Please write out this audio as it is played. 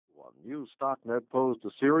New StockNet posed a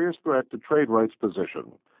serious threat to trade rights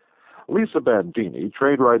position. Lisa Bandini,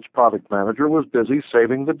 trade rights product manager, was busy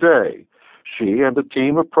saving the day. She and a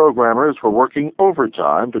team of programmers were working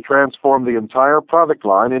overtime to transform the entire product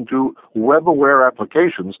line into web-aware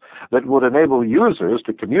applications that would enable users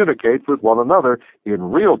to communicate with one another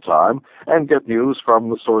in real time and get news from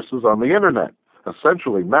the sources on the Internet,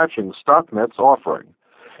 essentially matching StockNet's offering.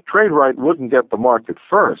 TradeRight wouldn't get the market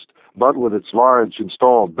first, but with its large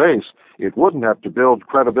installed base, it wouldn't have to build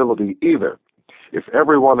credibility either. If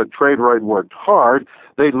everyone at TradeRight worked hard,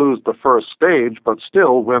 they'd lose the first stage but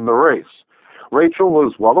still win the race. Rachel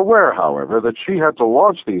was well aware, however, that she had to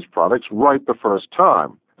launch these products right the first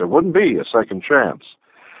time. There wouldn't be a second chance.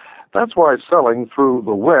 That's why selling through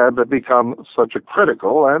the web had become such a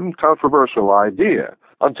critical and controversial idea.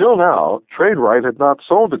 Until now, TradeRight had not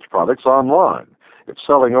sold its products online. If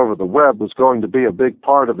selling over the web was going to be a big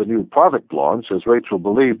part of the new product launch, as Rachel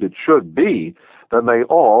believed it should be, then they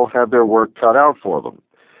all had their work cut out for them.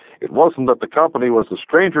 It wasn't that the company was a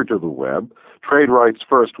stranger to the web. TradeRight's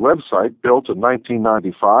first website, built in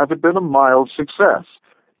 1995, had been a mild success.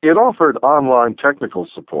 It offered online technical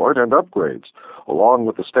support and upgrades, along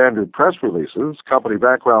with the standard press releases, company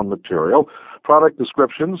background material, product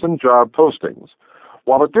descriptions, and job postings.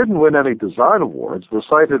 While it didn't win any design awards, the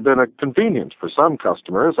site had been a convenience for some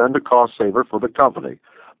customers and a cost saver for the company.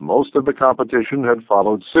 Most of the competition had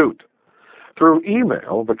followed suit. Through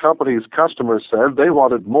email, the company's customers said they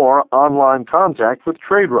wanted more online contact with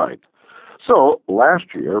TradeRight. So, last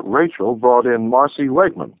year, Rachel brought in Marcy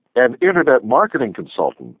Wegman, an internet marketing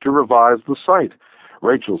consultant, to revise the site.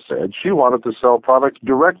 Rachel said she wanted to sell products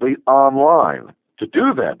directly online. To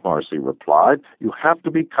do that, Marcy replied, you have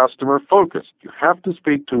to be customer-focused. You have to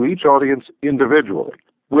speak to each audience individually.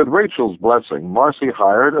 With Rachel's blessing, Marcy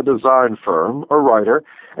hired a design firm, a writer,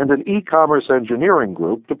 and an e-commerce engineering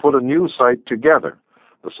group to put a new site together.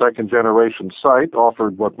 The second-generation site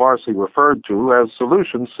offered what Marcy referred to as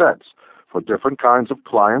solution sets for different kinds of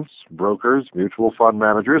clients, brokers, mutual fund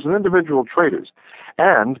managers, and individual traders,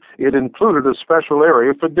 and it included a special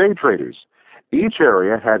area for day traders. Each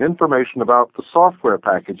area had information about the software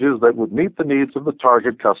packages that would meet the needs of the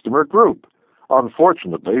target customer group.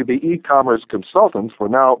 Unfortunately, the e-commerce consultants were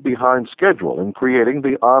now behind schedule in creating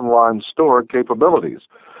the online store capabilities.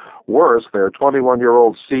 Worse, their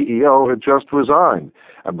 21-year-old CEO had just resigned,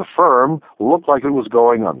 and the firm looked like it was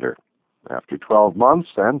going under. After 12 months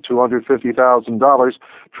and $250,000,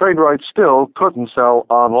 TradeRight still couldn't sell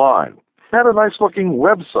online. It had a nice-looking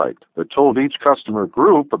website that told each customer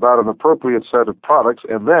group about an appropriate set of products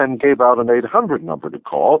and then gave out an 800 number to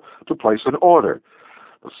call to place an order.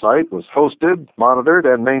 The site was hosted, monitored,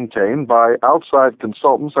 and maintained by outside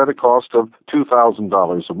consultants at a cost of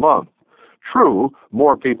 $2,000 a month. True,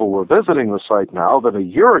 more people were visiting the site now than a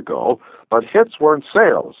year ago, but hits weren't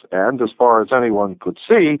sales, and as far as anyone could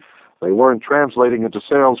see, they weren't translating into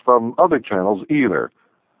sales from other channels either.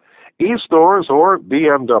 E-stores or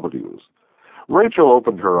BMWs. Rachel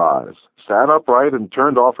opened her eyes, sat upright, and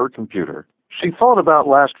turned off her computer. She thought about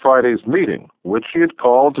last Friday's meeting, which she had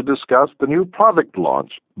called to discuss the new product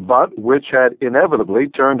launch, but which had inevitably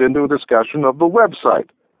turned into a discussion of the website.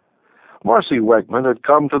 Marcy Wegman had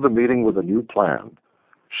come to the meeting with a new plan.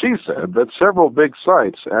 She said that several big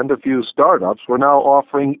sites and a few startups were now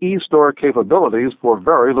offering e-store capabilities for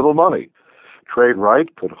very little money.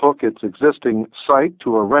 TradeRight could hook its existing site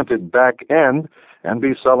to a rented back end and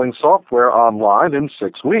be selling software online in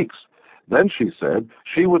 6 weeks. Then she said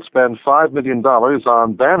she would spend $5 million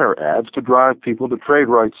on banner ads to drive people to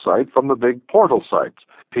TradeRight's site from the big portal sites.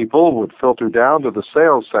 People would filter down to the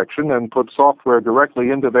sales section and put software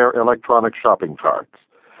directly into their electronic shopping carts.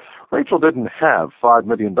 Rachel didn't have $5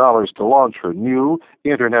 million to launch her new,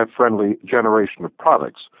 internet-friendly generation of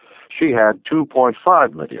products. She had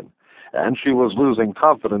 $2.5 million, and she was losing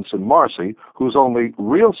confidence in Marcy, whose only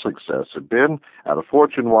real success had been at a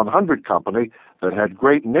Fortune 100 company that had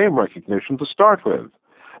great name recognition to start with.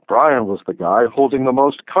 Brian was the guy holding the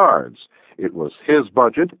most cards. It was his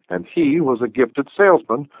budget, and he was a gifted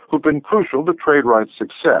salesman who'd been crucial to TradeRight's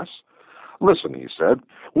success. Listen, he said,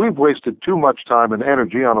 we've wasted too much time and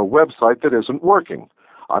energy on a website that isn't working.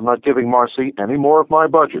 I'm not giving Marcy any more of my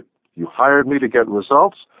budget. You hired me to get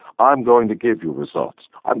results. I'm going to give you results.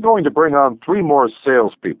 I'm going to bring on 3 more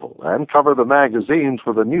salespeople and cover the magazines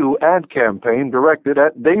with a new ad campaign directed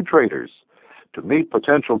at day traders. To meet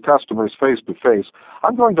potential customers face-to-face,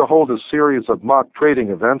 I'm going to hold a series of mock trading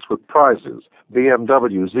events with prizes,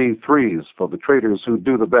 BMW Z3s for the traders who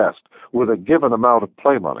do the best, with a given amount of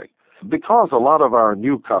play money. Because a lot of our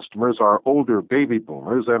new customers are older baby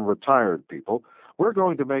boomers and retired people, we're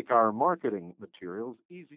going to make our marketing materials easy.